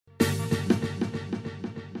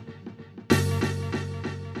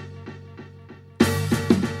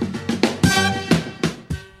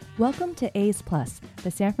Welcome to A's Plus,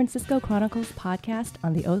 the San Francisco Chronicles podcast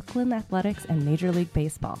on the Oakland Athletics and Major League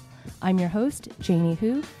Baseball. I'm your host, Janie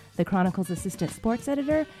Hu, the Chronicles assistant sports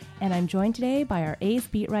editor, and I'm joined today by our A's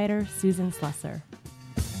beat writer, Susan Slusser.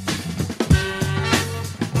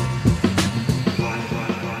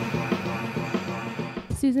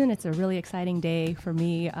 Susan, it's a really exciting day for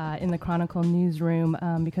me in the Chronicle newsroom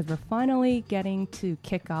because we're finally getting to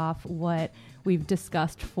kick off what we've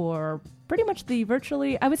discussed for pretty much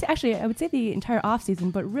I would say the entire off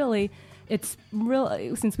season, but really it's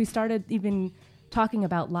since we started even talking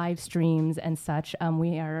about live streams and such,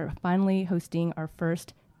 we are finally hosting our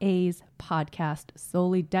first A's podcast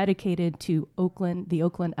solely dedicated to the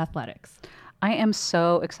Oakland Athletics. I am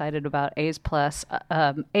so excited about A's Plus.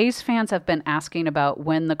 A's fans have been asking about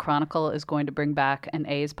when the Chronicle is going to bring back an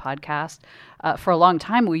A's podcast. For a long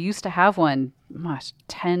time, we used to have one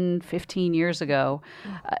 10, 15 years ago,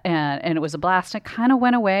 and it was a blast. It kind of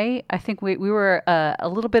went away. I think we were a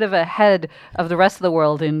little bit of ahead of the rest of the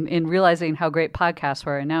world in realizing how great podcasts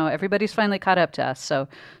were, and now everybody's finally caught up to us.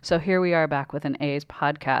 So here we are back with an A's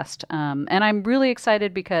podcast. And I'm really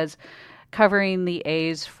excited because covering the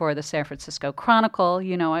A's for the San Francisco Chronicle,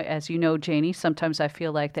 as you know, Janie, sometimes I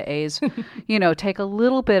feel like the A's, take a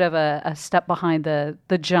little bit of a step behind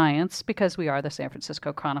the Giants because we are the San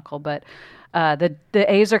Francisco Chronicle. But the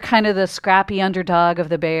A's are kind of the scrappy underdog of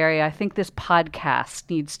the Bay Area. I think this podcast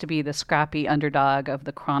needs to be the scrappy underdog of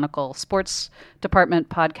the Chronicle Sports Department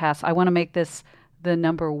podcast. I want to make this the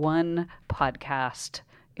number one podcast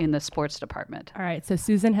in the sports department. All right. So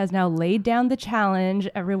Susan has now laid down the challenge.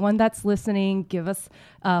 Everyone that's listening, give us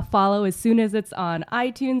a follow as soon as it's on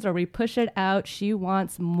iTunes or we push it out. She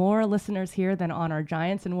wants more listeners here than on our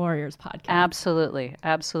Giants and Warriors podcast. Absolutely.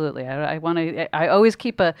 Absolutely. I always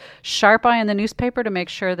keep a sharp eye on the newspaper to make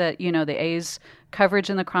sure that, the A's coverage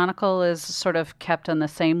in the Chronicle is sort of kept on the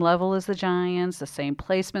same level as the Giants, the same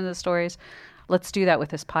placement of the stories. Let's do that with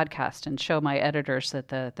this podcast and show my editors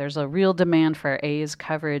that there's a real demand for A's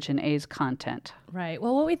coverage and A's content. Right.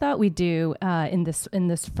 Well, what we thought we'd do in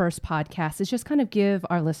this first podcast is just kind of give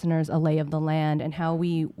our listeners a lay of the land and how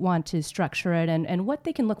we want to structure it and what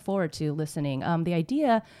they can look forward to listening. The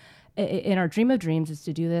idea in our dream of dreams is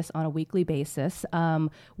to do this on a weekly basis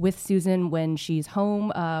with Susan when she's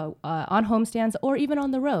home, on homestands, or even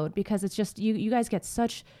on the road, because it's just you guys get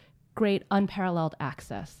such great unparalleled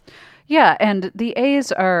access. Yeah, and the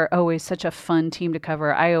A's are always such a fun team to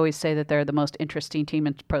cover. I always say that they're the most interesting team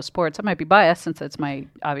in pro sports. I might be biased since it's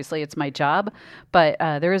my job, but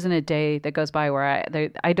there isn't a day that goes by where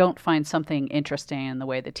I don't find something interesting in the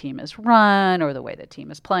way the team is run or the way the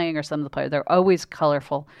team is playing or some of the players. They're always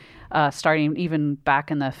colorful. Starting even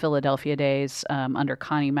back in the Philadelphia days under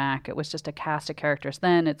Connie Mack. It was just a cast of characters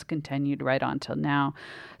then. It's continued right on till now.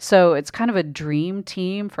 So it's kind of a dream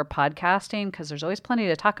team for podcasting because there's always plenty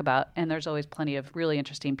to talk about and there's always plenty of really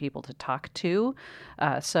interesting people to talk to.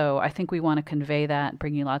 So I think we want to convey that,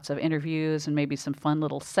 bring you lots of interviews and maybe some fun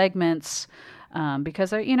little segments.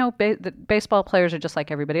 Because the baseball players are just like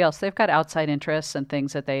everybody else. They've got outside interests and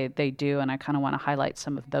things that they do, and I kind of want to highlight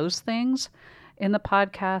some of those things in the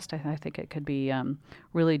podcast. I think it could be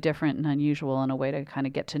really different and unusual in a way to kind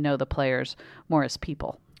of get to know the players more as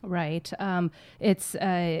people. Right. It's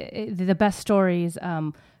the best stories.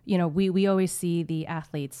 We always see the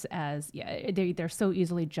athletes as they're so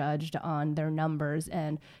easily judged on their numbers,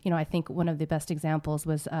 and I think one of the best examples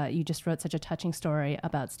was you just wrote such a touching story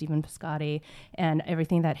about Stephen Piscotty and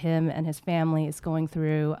everything that him and his family is going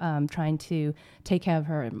through, trying to take care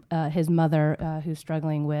of his mother who's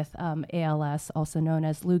struggling with ALS, also known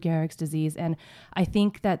as Lou Gehrig's disease, and I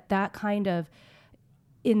think that kind of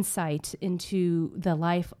insight into the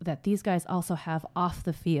life that these guys also have off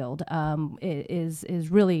the field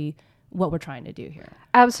is really what we're trying to do here.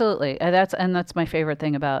 Absolutely. That's my favorite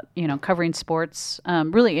thing about, covering sports,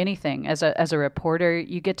 really anything. As a reporter,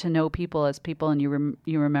 you get to know people as people, and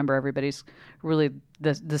you remember everybody's really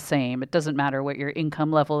the same. It doesn't matter what your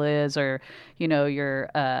income level is or, your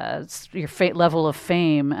level of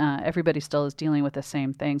fame. Everybody still is dealing with the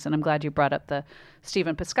same things. And I'm glad you brought up the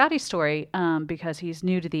Stephen Piscotty story because he's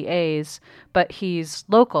new to the A's, but he's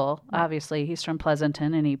local. Right. Obviously, he's from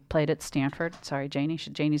Pleasanton, and he played at Stanford. Sorry, Janie.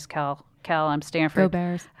 Janie's Cal, I'm Stanford. Go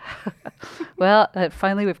Bears. Well,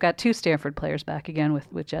 finally, we've got two Stanford players back again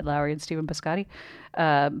with Jed Lowry and Stephen Piscotty.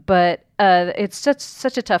 But it's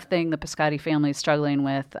such a tough thing the Piscotty family is struggling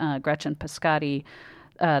with. Gretchen Piscotty,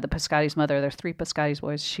 the Piscotty's mother, there's three Piscotty's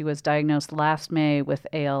boys. She was diagnosed last May with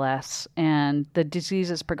ALS, and the disease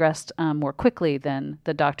has progressed more quickly than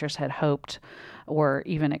the doctors had hoped. or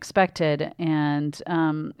even expected. And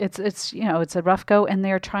it's a rough go, and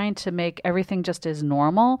they're trying to make everything just as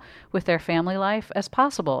normal with their family life as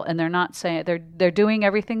possible. And they're not saying they're doing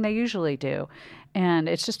everything they usually do. And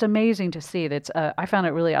it's just amazing to see. I found it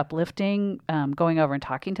really uplifting going over and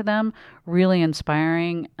talking to them, really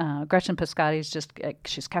inspiring. Gretchen Piscotty's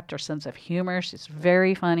she's kept her sense of humor. She's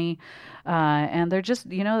very funny. And they're just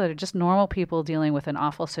normal people dealing with an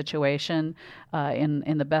awful situation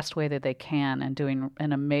in the best way that they can and doing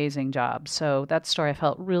an amazing job. So that story I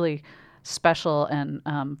felt really special and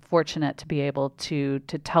fortunate to be able to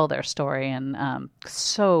tell their story, and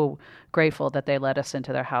so grateful that they let us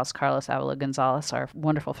into their house. Carlos Avila Gonzalez, our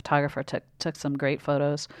wonderful photographer, took some great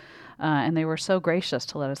photos, and they were so gracious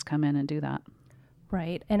to let us come in and do that.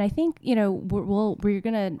 Right. And I think, we're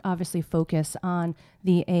going to obviously focus on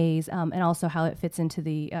the A's and also how it fits into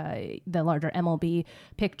the larger MLB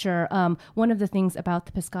picture. One of the things about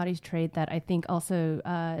the Piscotty's trade that I think also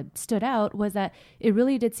stood out was that it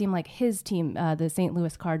really did seem like his team, the St.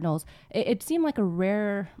 Louis Cardinals, it seemed like a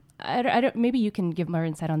rare, maybe you can give more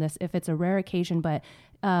insight on this if it's a rare occasion, but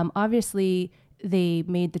obviously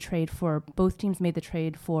both teams made the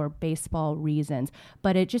trade for baseball reasons,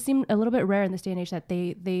 but it just seemed a little bit rare in this day and age that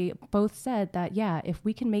they both said that, yeah, if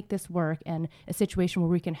we can make this work and a situation where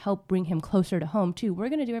we can help bring him closer to home too, we're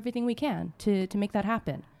going to do everything we can to make that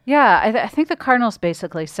happen. Yeah, I think the Cardinals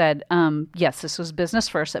basically said, yes, this was business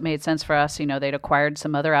first. It made sense for us. They'd acquired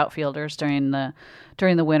some other outfielders during the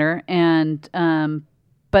winter, and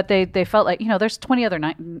but they felt like, there's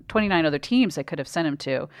 29 other teams they could have sent him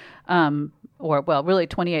to. Really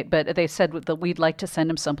 28, but they said that we'd like to send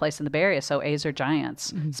him someplace in the Bay Area, so A's or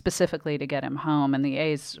Giants, specifically to get him home. And the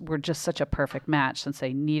A's were just such a perfect match since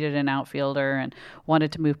they needed an outfielder and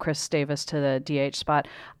wanted to move Chris Davis to the DH spot.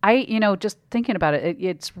 Just thinking about it,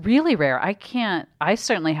 it's really rare. I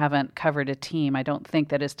certainly haven't covered a team, I don't think,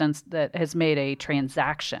 that has made a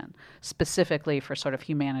transaction specifically for sort of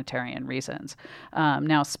humanitarian reasons.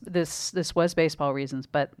 Now, this was baseball reasons,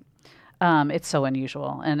 but it's so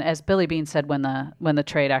unusual. And as Billy Beane said when the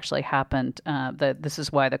trade actually happened, that this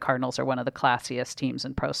is why the Cardinals are one of the classiest teams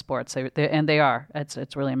in pro sports. They are.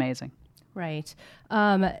 It's really amazing. Right.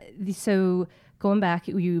 So going back,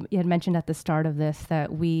 you had mentioned at the start of this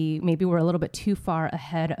that we maybe were a little bit too far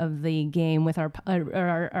ahead of the game with our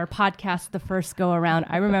podcast the first go around.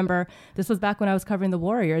 I remember this was back when I was covering the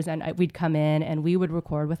Warriors, and we'd come in and we would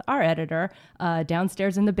record with our editor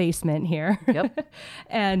downstairs in the basement here. Yep.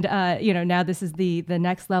 And now this is the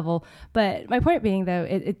next level. But my point being, though,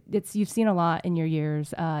 it's you've seen a lot in your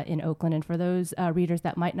years in Oakland, and for those readers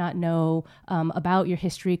that might not know about your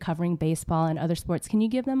history covering baseball and other sports, can you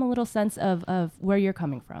give them a little sense of where you're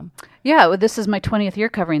coming from? Yeah, well, this is my 20th year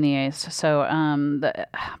covering the A's, so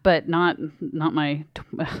but not my.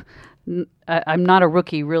 I'm not a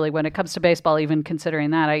rookie, really, when it comes to baseball, even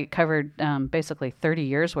considering that. I covered basically 30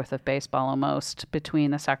 years worth of baseball almost,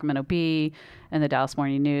 between the Sacramento Bee and the Dallas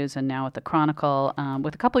Morning News, and now at the Chronicle,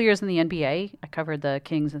 with a couple years in the NBA. I covered the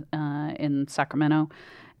Kings in Sacramento,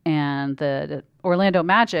 and the Orlando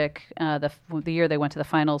Magic, the year they went to the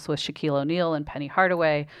finals with Shaquille O'Neal and Penny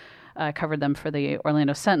Hardaway. I covered them for the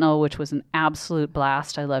Orlando Sentinel, which was an absolute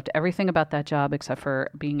blast. I loved everything about that job except for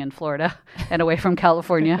being in Florida and away from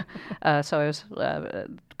California. So I was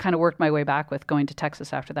kind of worked my way back with going to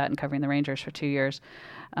Texas after that and covering the Rangers for 2 years.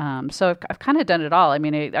 So I've kind of done it all. I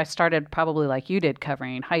mean, I started probably like you did,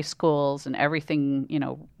 covering high schools and everything,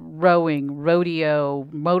 rowing, rodeo,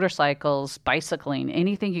 motorcycles, bicycling,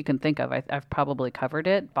 anything you can think of. I've probably covered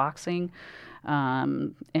it, boxing.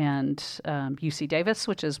 And UC Davis,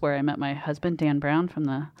 which is where I met my husband, Dan Brown, from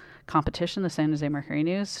the competition, the San Jose Mercury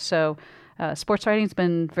News. So sports writing's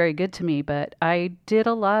been very good to me, but I did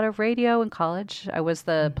a lot of radio in college. I was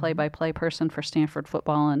the play-by-play person for Stanford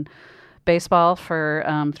football and baseball for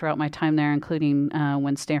throughout my time there, including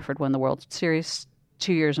when Stanford won the World Series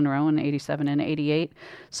 2 years in a row, in 87 and 88.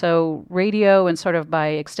 So radio, and sort of by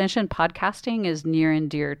extension podcasting, is near and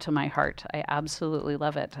dear to my heart. I absolutely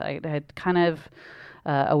love it. I had kind of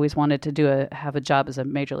always wanted to have a job as a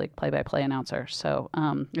major league play-by-play announcer. So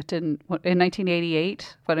it didn't. In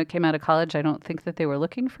 1988, when I came out of college, I don't think that they were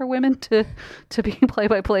looking for women to be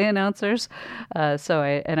play-by-play announcers. So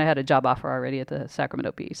I had a job offer already at the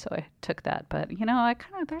Sacramento Bee, so I took that. But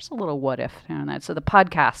there's a little what if on that. So the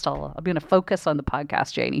podcast, I'm going to focus on the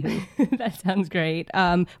podcast, Janie. That sounds great.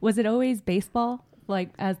 Was it always baseball, like,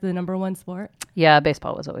 as the number one sport? Yeah,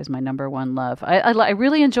 baseball was always my number one love. I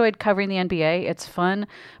really enjoyed covering the NBA. It's fun,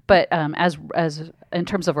 but as in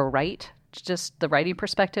terms of just the writing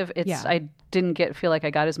perspective, I didn't feel like I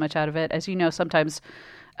got as much out of it. As you know, sometimes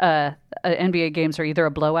NBA games are either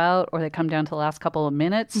a blowout or they come down to the last couple of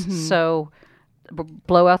minutes. So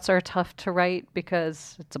blowouts are tough to write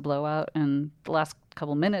because it's a blowout, and the last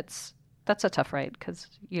couple minutes, that's a tough write because,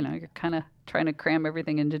 you're kind of trying to cram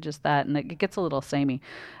everything into just that, and it gets a little samey.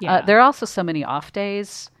 Yeah. There are also so many off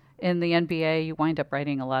days in the NBA. You wind up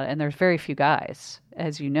writing a lot, and there's very few guys,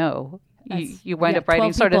 as you know. You wind up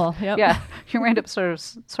writing sort of you wind up sort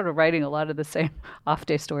of writing a lot of the same off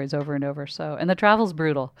day stories over and over. So, and the travel's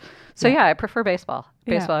brutal. So I prefer baseball.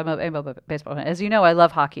 I'm a baseball fan. As you know, I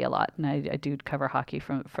love hockey a lot, and I do cover hockey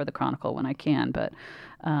for the Chronicle when I can. But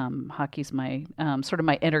hockey's my sort of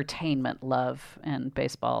my entertainment love, and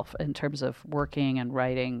baseball in terms of working and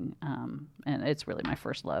writing, and it's really my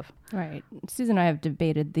first love. Right. Susan and I have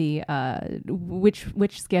debated the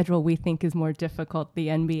which schedule we think is more difficult, the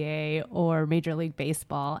NBA or Major League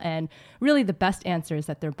Baseball, and really the best answer is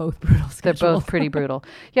that they're both brutal schedules. They're both pretty brutal.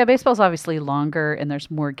 Yeah, baseball's obviously longer and there's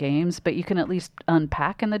more games, but you can at least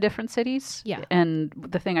unpack in the different cities. Yeah. And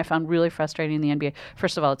the thing I found really frustrating in the NBA,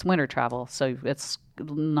 first of all, it's winter travel, so it's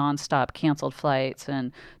nonstop canceled flights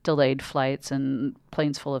and delayed flights and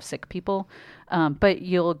planes full of sick people. But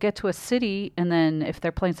you'll get to a city, and then if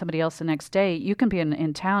they're playing somebody else the next day, you can be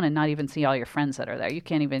in town and not even see all your friends that are there. You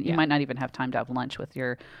can't even, you might not even have time to have lunch with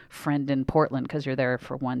your friend in Portland because you're there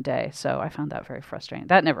for one day. So I found that very frustrating.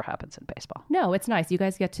 That never happens in baseball. No, it's nice. You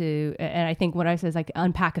guys get to, and I think what I say is like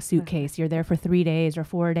unpack a suitcase. You're there for 3 days or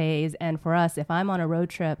 4 days. And for us, if I'm on a road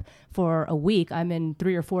trip for a week, I'm in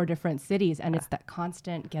 3 or 4 different cities, and it's that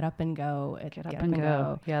constant get up and go. Get up and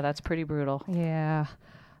go. Yeah, that's pretty brutal. Yeah.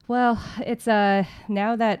 Well, it's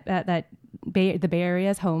now that the Bay Area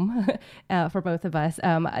is home for both of us.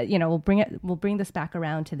 We'll bring this back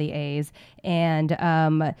around to the A's,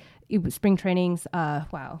 and spring trainings.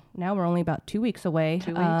 Wow, now we're only about 2 weeks away.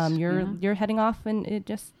 2 weeks. You're heading off, and it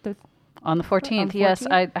just on the 14th, yes.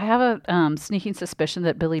 I have a sneaking suspicion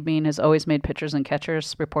that Billy Beane has always made pitchers and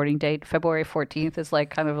catchers reporting date. February 14th is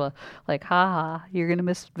like kind of ha, you're going to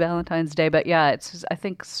miss Valentine's Day. But yeah, it's, I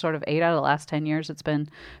think, sort of 8 out of the last 10 years, it's been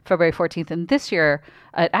February 14th. And this year,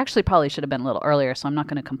 it actually probably should have been a little earlier, so I'm not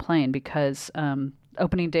going to complain because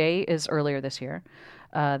opening day is earlier this year.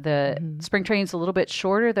 The spring training's a little bit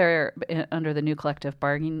shorter. There, under the new collective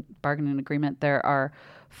bargaining agreement, there are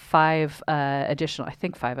 5 additional, I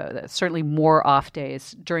think 5, certainly more off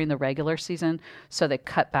days during the regular season. So they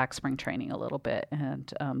cut back spring training a little bit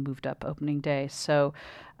and moved up opening day. So,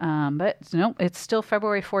 but no, it's still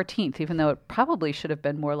February 14th, even though it probably should have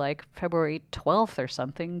been more like February 12th or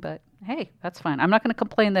something. But hey, that's fine. I'm not going to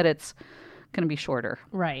complain that it's going to be shorter.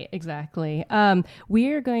 Right, exactly.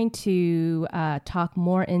 We're going to talk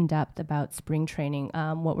more in depth about spring training.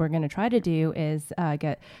 What we're going to try to do is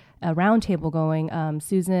get a roundtable going.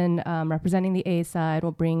 Susan, representing the A side,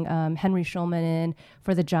 will bring Henry Schulman in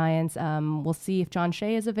for the Giants. We'll see if John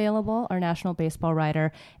Shea is available, our national baseball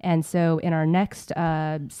writer. And so in our next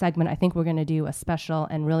segment, I think we're going to do a special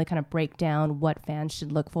and really kind of break down what fans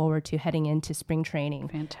should look forward to heading into spring training.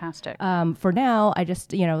 Fantastic. For now, I just,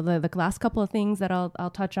 the last couple of things that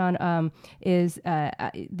I'll touch on is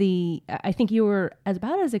I think you were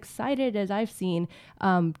about as excited as I've seen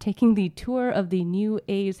taking the tour of the new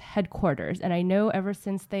A's headquarters. And I know ever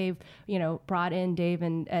since they've, brought in Dave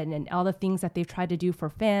and all the things that they've tried to do for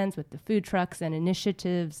fans with the food trucks and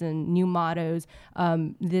initiatives and new mottos,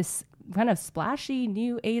 this kind of splashy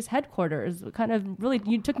new A's headquarters kind of really,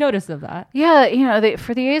 you took notice of that. Yeah,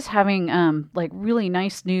 for the A's having really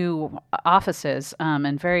nice new offices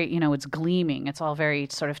and very, it's gleaming. It's all very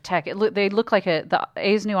sort of tech. They look like the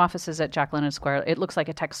A's new offices at Jack London Square. It looks like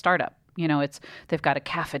a tech startup. They've got a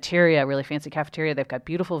cafeteria, a really fancy cafeteria. They've got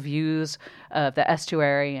beautiful views of the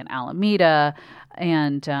estuary and Alameda.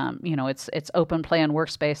 And, it's open plan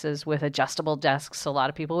workspaces with adjustable desks. A lot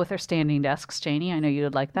of people with their standing desks, Janie, I know you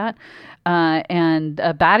would like that. And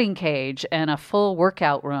a batting cage and a full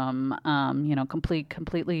workout room,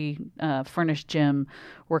 completely furnished gym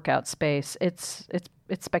workout space. It's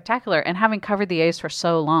spectacular. And having covered the A's for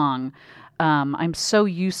so long, I'm so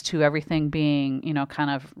used to everything being, kind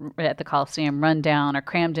of at the Coliseum run down or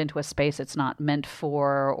crammed into a space it's not meant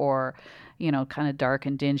for, or, kind of dark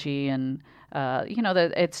and dingy. And,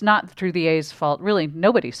 it's not through the A's fault, really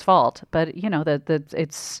nobody's fault, but,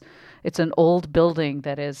 it's an old building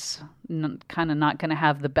that is kind of not going to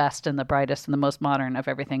have the best and the brightest and the most modern of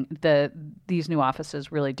everything. These new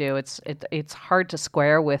offices really do. It's hard to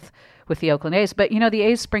square with the Oakland A's, but the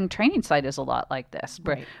A's spring training site is a lot like this.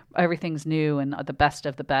 Right. Everything's new and the best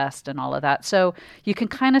of the best and all of that. So you can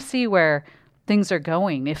kind of see where things are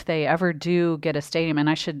going if they ever do get a stadium. And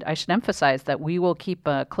I should emphasize that we will keep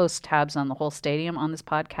close tabs on the whole stadium on this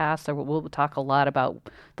podcast. We'll talk a lot about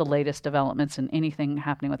the latest developments and anything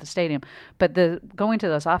happening with the stadium. But going to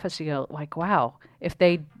those offices, you go like, wow, if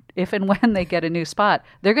and when they get a new spot,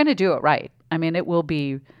 they're going to do it right. I mean, it will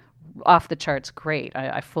be off the charts great.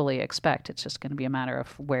 I fully expect. It's just going to be a matter of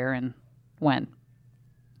where and when.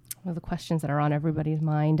 One of the questions that are on everybody's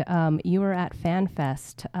mind. You were at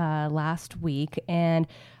FanFest last week, and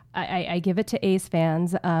I give it to A's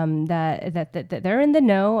fans that they're in the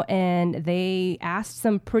know, and they asked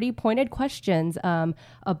some pretty pointed questions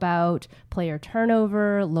about player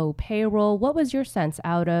turnover, low payroll. What was your sense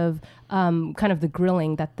out of kind of the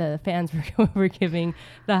grilling that the fans were giving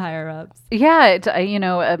the higher ups?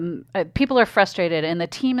 Yeah, people are frustrated, and the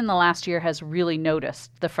team in the last year has really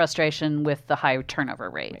noticed the frustration with the high turnover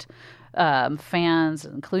rate. Fans,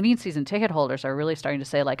 including season ticket holders, are really starting to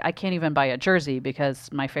say, like, I can't even buy a jersey because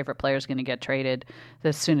my favorite player is going to get traded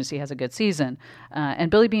as soon as he has a good season.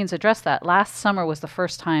 And Billy Beanes addressed that. Last summer was the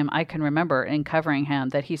first time I can remember in covering him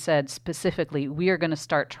that he said specifically, we are going to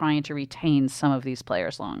start trying to retain some of these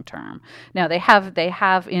players long term. Now, they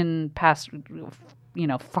have in past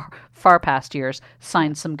far past years,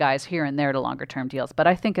 signed some guys here and there to longer term deals. But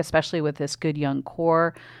I think especially with this good young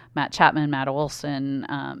core, Matt Chapman, Matt Olson,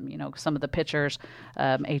 some of the pitchers,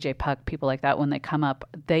 AJ Puck, people like that, when they come up,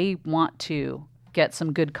 they want to get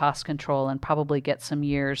some good cost control and probably get some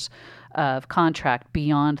years of contract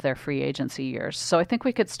beyond their free agency years. So I think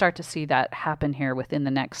we could start to see that happen here within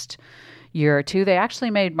the next year or two. They actually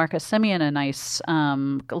made Marcus Semien a nice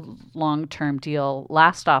long-term deal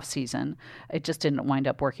last offseason. It just didn't wind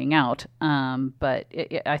up working out. But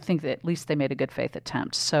I think that at least they made a good faith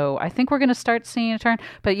attempt. So I think we're going to start seeing a turn.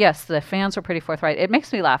 But yes, the fans were pretty forthright. It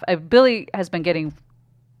makes me laugh. Billy has been getting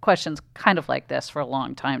questions kind of like this for a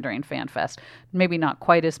long time during FanFest. Maybe not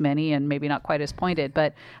quite as many and maybe not quite as pointed,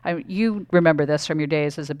 but you remember this from your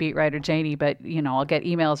days as a beat writer, Janie, but I'll get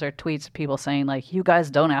emails or tweets of people saying like, you guys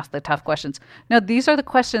don't ask the tough questions. No, these are the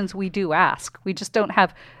questions we do ask. We just don't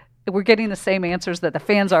have, we're getting the same answers that the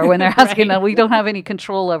fans are when they're asking them. We don't have any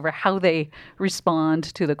control over how they respond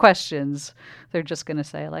to the questions. They're just going to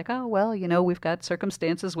say like, oh, well, we've got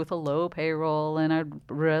circumstances with a low payroll and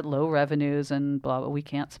our low revenues and blah, blah, we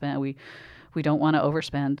can't spend, we don't want to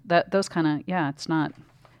overspend. Those kind of, it's not,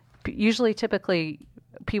 usually typically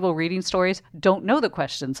people reading stories don't know the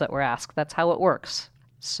questions that were asked. That's how it works.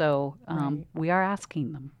 So we are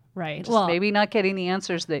asking them. Right. Just maybe not getting the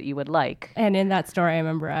answers that you would like. And in that story, I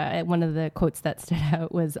remember one of the quotes that stood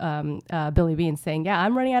out was Billy Beanes saying,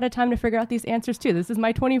 I'm running out of time to figure out these answers too. This is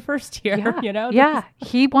my 21st year, Yeah,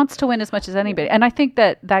 he wants to win as much as anybody. And I think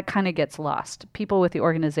that kind of gets lost. People with the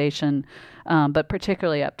organization, but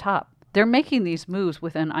particularly up top, they're making these moves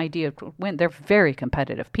with an idea to win. They're very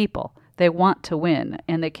competitive people. They want to win,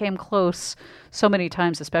 and they came close so many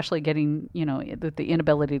times, especially getting, the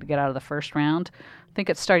inability to get out of the first round. I think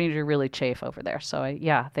it's starting to really chafe over there. So,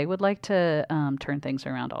 they would like to turn things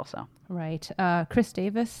around also. Right. Chris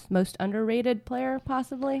Davis, most underrated player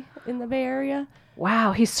possibly in the Bay Area.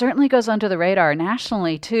 Wow, he certainly goes under the radar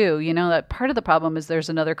nationally, too. That part of the problem is there's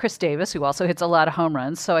another Chris Davis who also hits a lot of home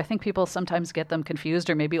runs. So I think people sometimes get them confused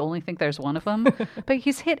or maybe only think there's one of them. But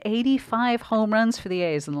he's hit 85 home runs for the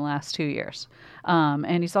A's in the last 2 years.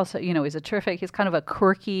 And he's also, he's kind of a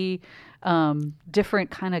quirky,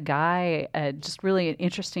 different kind of guy, just really an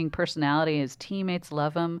interesting personality. His teammates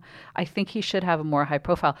love him. I think he should have a more high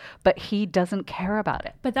profile, but he doesn't care about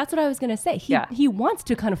it. But that's what I was going to say. He wants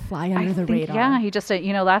to kind of fly under the radar. Yeah, he just said,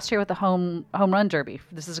 last year with the home run derby,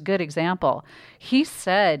 this is a good example. He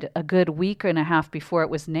said a good week and a half before it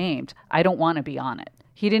was named, I don't want to be on it.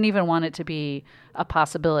 He didn't even want it to be a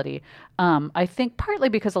possibility. I think partly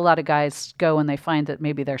because a lot of guys go and they find that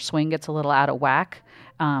maybe their swing gets a little out of whack.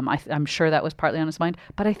 I'm sure that was partly on his mind.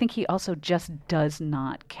 But I think he also just does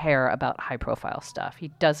not care about high-profile stuff. He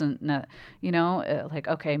doesn't,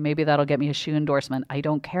 okay, maybe that'll get me a shoe endorsement. I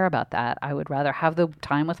don't care about that. I would rather have the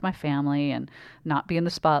time with my family and not be in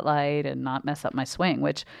the spotlight and not mess up my swing,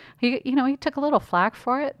 which he took a little flack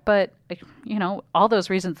for it. But, all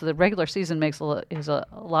those reasons, the regular season is a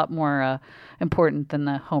lot more important than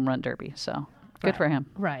the home run derby. So good for him.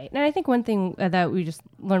 Right. And I think one thing that we just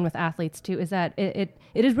learn with athletes too is that it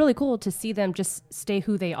is really cool to see them just stay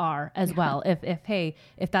who they are as well.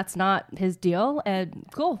 If that's not his deal, and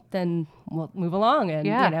cool, then we'll move along. And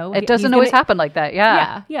it doesn't always happen like that.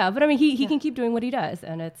 Yeah. But I mean, he can keep doing what he does,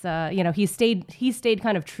 and it's he stayed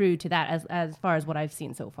kind of true to that as far as what I've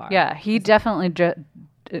seen so far. Yeah, he definitely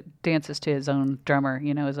dances to his own drummer,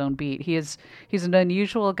 his own beat. He's an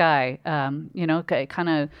unusual guy, kind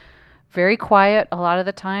of very quiet a lot of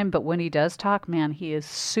the time, but when he does talk, man, he is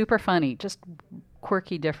super funny, just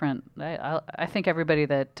quirky, different. I think everybody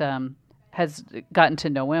that has gotten to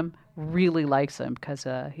know him really likes him because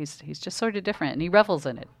he's just sort of different and he revels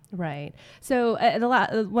in it. Right. So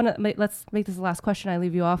let's make this the last question I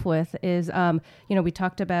leave you off with is, we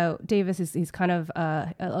talked about Davis. He's kind of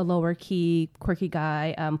a lower key, quirky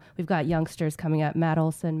guy. We've got youngsters coming up, Matt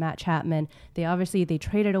Olson, Matt Chapman. They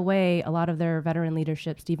traded away a lot of their veteran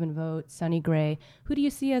leadership, Stephen Vogt, Sonny Gray. Who do you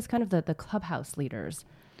see as kind of the clubhouse leaders?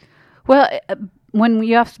 Well, when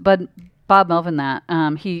you asked Bob Melvin that,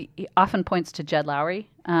 he often points to Jed Lowry,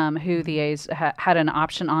 who the A's had an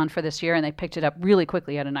option on for this year, and they picked it up really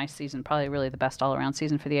quickly. He had a nice season, probably really the best all-around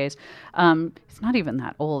season for the A's. He's not even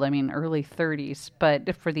that old. I mean, early 30s.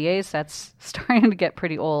 But for the A's, that's starting to get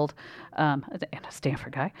pretty old, and a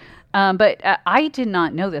Stanford guy. But I did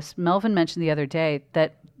not know this. Melvin mentioned the other day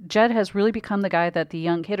that Jed has really become the guy that the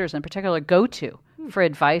young hitters in particular go to for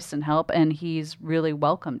advice and help, and he's really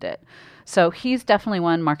welcomed it. So he's definitely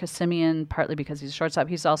one. Marcus Semien, partly because he's a shortstop.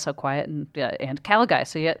 He's also quiet and Cal guy.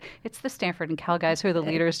 So yet it's the Stanford and Cal guys who are the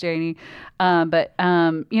leaders, Janie. But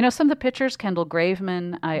some of the pitchers, Kendall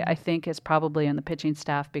Graveman, I think is probably in the pitching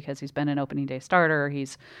staff because he's been an opening day starter.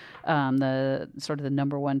 He's the sort of the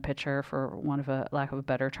number one pitcher, for lack of a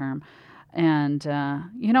better term. And,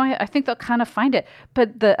 I think they'll kind of find it.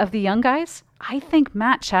 But of the young guys, I think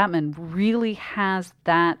Matt Chapman really has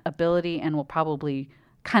that ability and will probably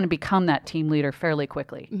kind of become that team leader fairly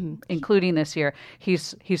quickly, including this year.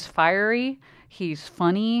 He's fiery. He's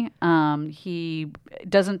funny. He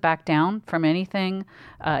doesn't back down from anything.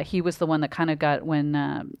 He was the one that kind of got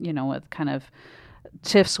with kind of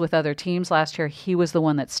tiffs with other teams last year. He was the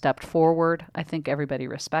one that stepped forward. I think everybody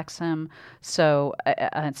respects him. So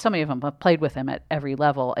so many of them have played with him at every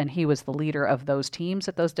level, and he was the leader of those teams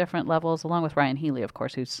at those different levels, along with Ryan Healy, of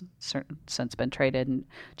course, who's since been traded, and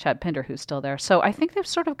Chad Pinder, who's still there. So I think they've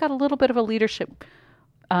sort of got a little bit of a leadership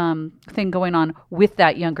thing going on with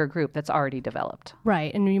that younger group that's already developed.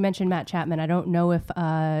 Right. And you mentioned Matt Chapman. I don't know if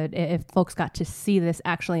folks got to see this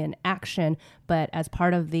actually in action, but as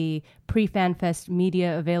part of the pre-FanFest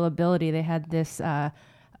media availability, they had this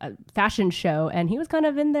fashion show, and he was kind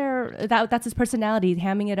of in there. That's his personality,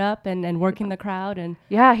 hamming it up and working the crowd. And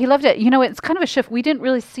yeah, he loved it. It's kind of a shift. We didn't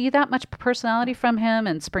really see that much personality from him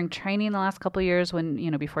in spring training the last couple of years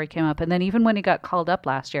when, before he came up. And then even when he got called up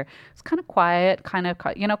last year, it's kind of quiet, kind of,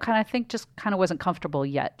 I think just kind of wasn't comfortable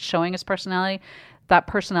yet showing his personality. That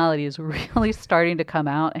personality is really starting to come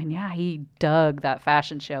out. And yeah, he dug that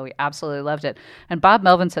fashion show. He absolutely loved it. And Bob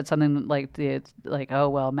Melvin said something like, oh,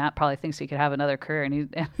 well, Matt probably thinks he could have another career. And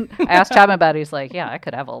I asked Chapman about it. He's like, yeah, I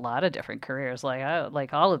could have a lot of different careers.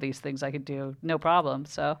 Like all of these things I could do, no problem.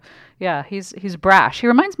 So yeah, he's brash. He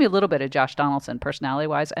reminds me a little bit of Josh Donaldson personality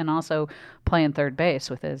wise, and also playing third base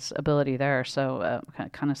with his ability there. So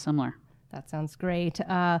kind of similar. That sounds great.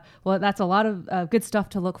 Well, that's a lot of good stuff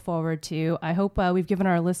to look forward to. I hope we've given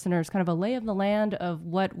our listeners kind of a lay of the land of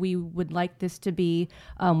what we would like this to be.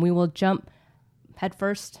 We will jump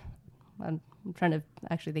headfirst. I'm trying to,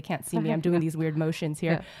 actually, they can't see me. I'm doing these weird motions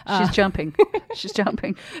here. Yeah. She's jumping. She's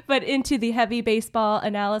jumping. But into the heavy baseball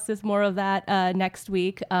analysis, more of that next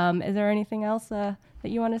week. Is there anything else that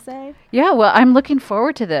you want to say? Yeah, well, I'm looking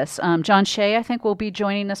forward to this. John Shea, I think, will be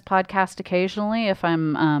joining this podcast occasionally if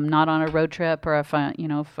I'm not on a road trip or if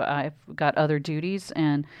I've got other duties.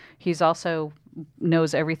 And he's also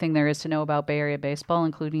knows everything there is to know about Bay Area baseball,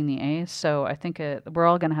 including the A's. So I think we're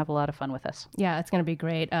all going to have a lot of fun with this. Yeah, it's going to be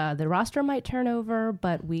great. The roster might turn over,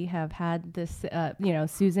 but we have had this,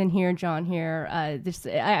 Susan here, John here.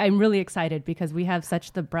 I'm really excited because we have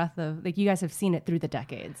such the breadth of, you guys have seen it through the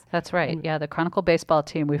decades. That's right. The Chronicle baseball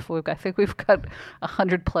team. I think we've got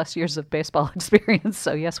 100+ years of baseball experience.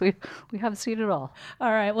 So yes, we have seen it all.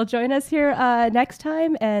 All right. Well, join us here next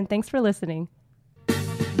time, and thanks for listening.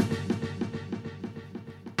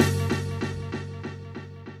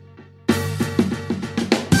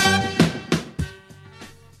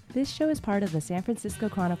 This show is part of the San Francisco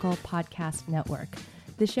Chronicle podcast network.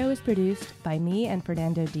 The show is produced by me and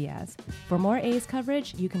Fernando Diaz. For more A's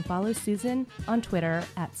coverage, you can follow Susan on Twitter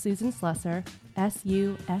at Susan Slusser,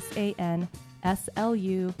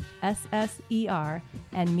 SUSANSLUSSER,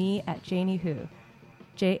 and me at Janie Hu,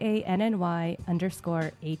 JANNY_HU.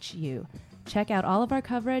 Check out all of our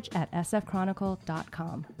coverage at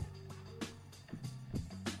sfchronicle.com.